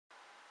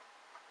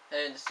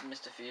Hey, this is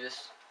Mr.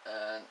 Phoebus,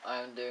 and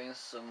I'm doing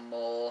some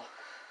more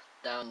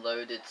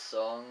downloaded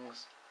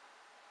songs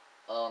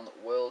on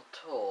World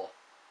Tour.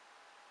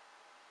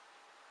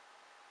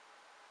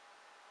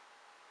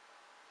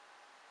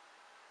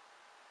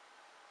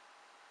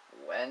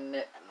 When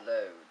it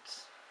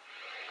loads.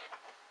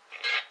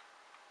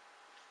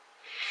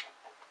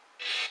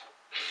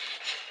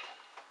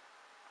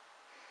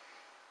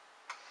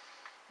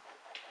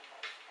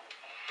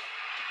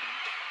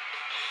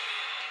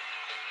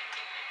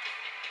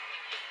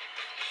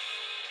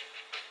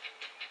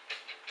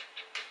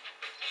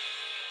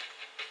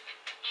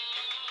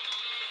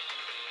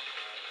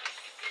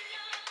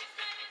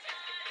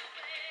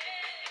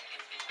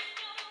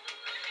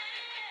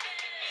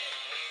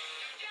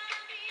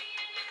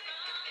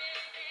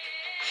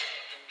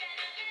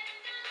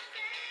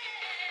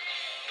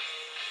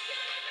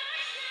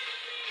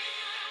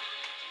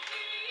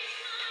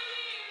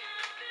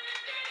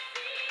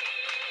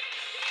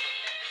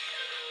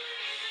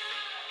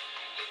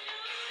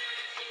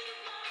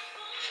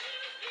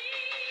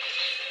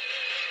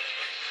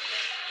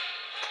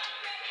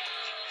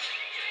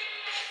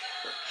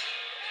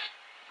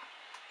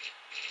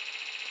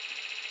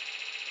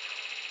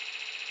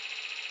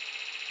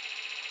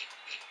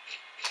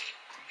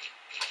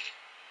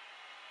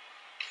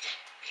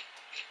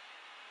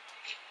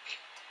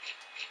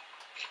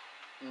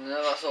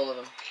 No, that's all of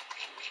them.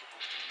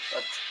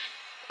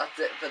 That's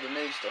it for the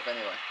new stuff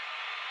anyway.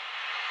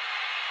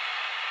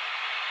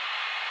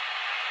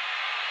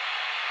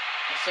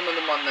 There's some of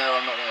them on there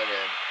I'm not going to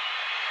do.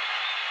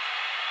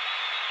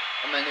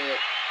 I'm going to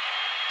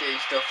do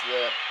stuff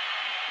that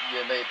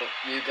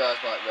you guys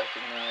might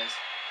recognise,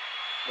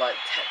 like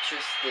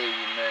Tetris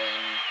theme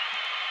and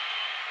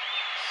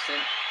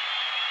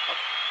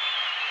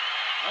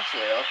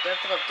Actually, I don't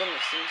think I've done the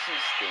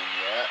Simpsons theme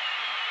yet.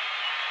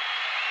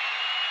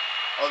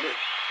 I'll do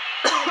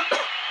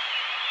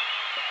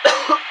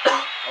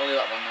I'll do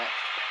that one next.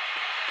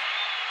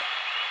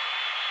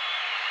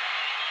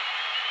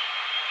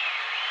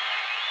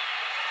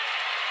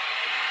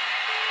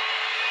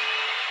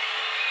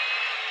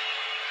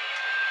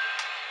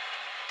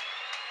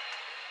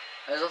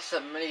 As I've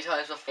said many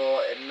times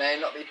before, it may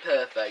not be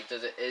perfect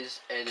as it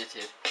is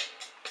edited.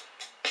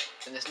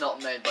 And it's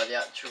not made by the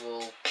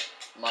actual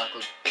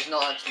it's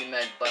not actually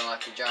made by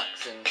Michael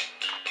Jackson.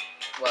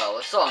 Well,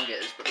 the song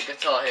is, but the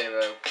Guitar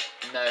Hero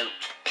note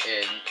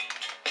in.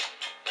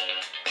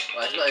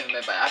 Well, it's not even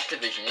made by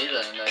Activision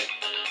either, the note.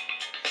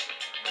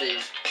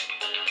 These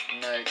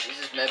notes,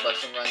 this is made by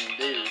some random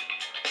dude.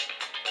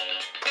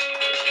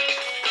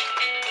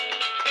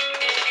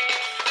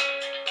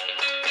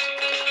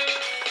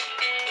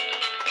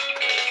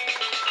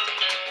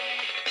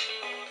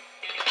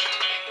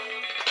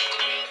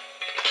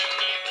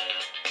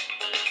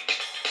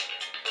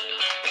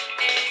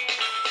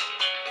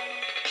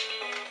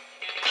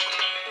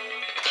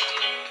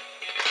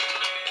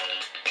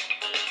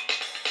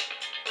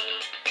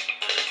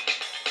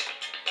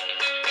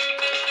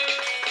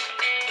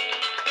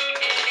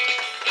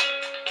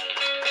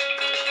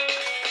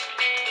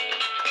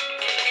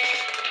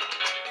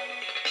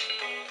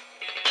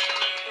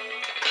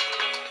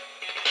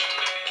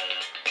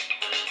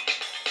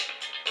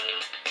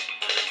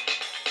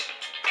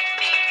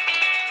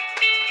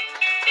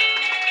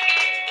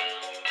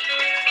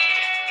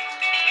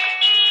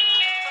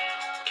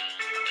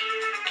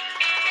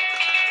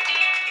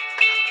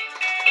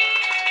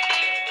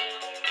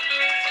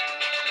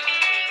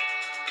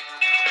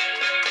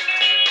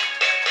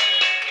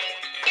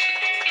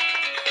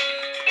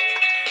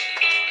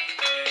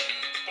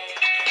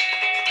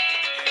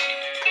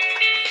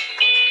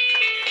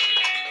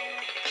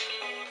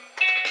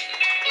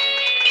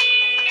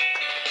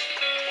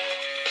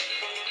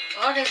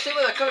 I can see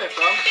where they're coming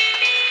from,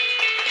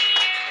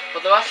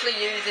 but they're actually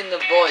using the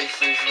voice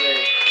as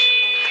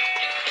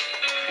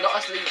not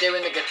actually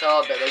doing the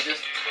guitar bit, they're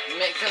just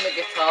mixing the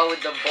guitar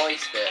with the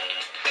voice bit.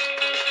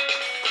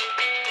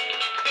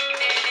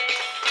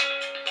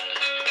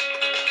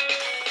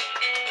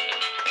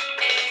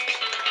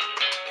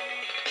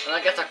 And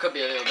I guess I could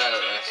be a little better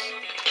at this.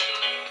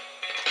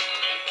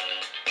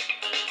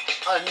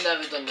 I've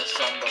never done this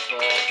song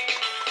before.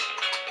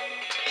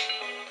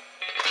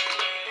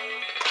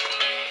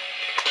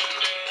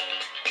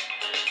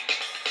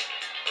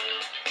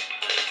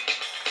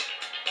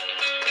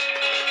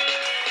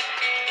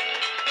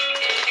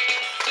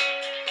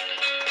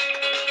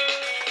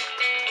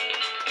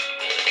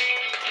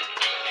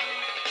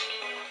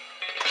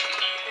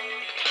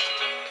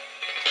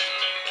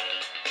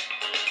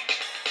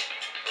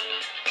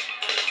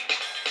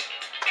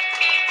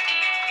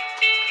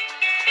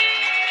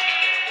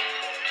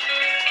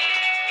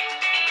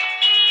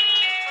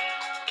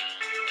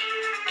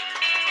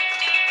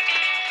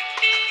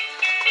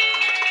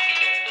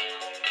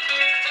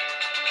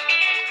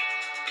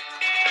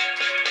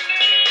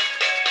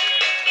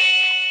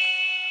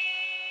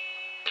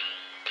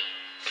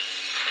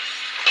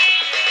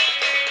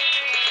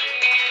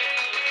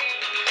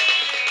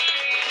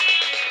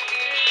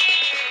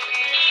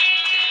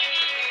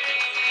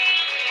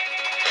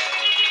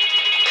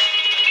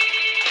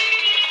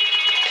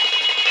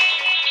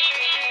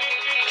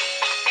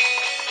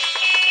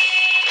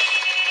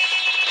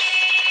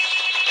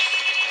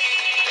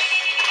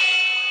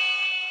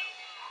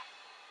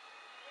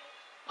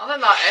 I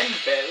think that end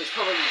bit was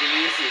probably the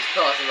easiest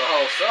part of the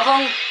whole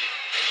song.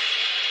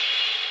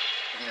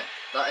 Yeah,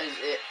 that is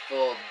it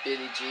for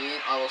Billie Jean.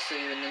 I will see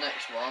you in the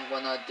next one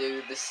when I do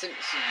the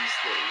Simpsons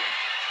theme.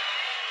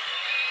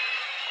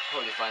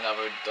 Probably find out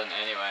I've already done it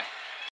anyway.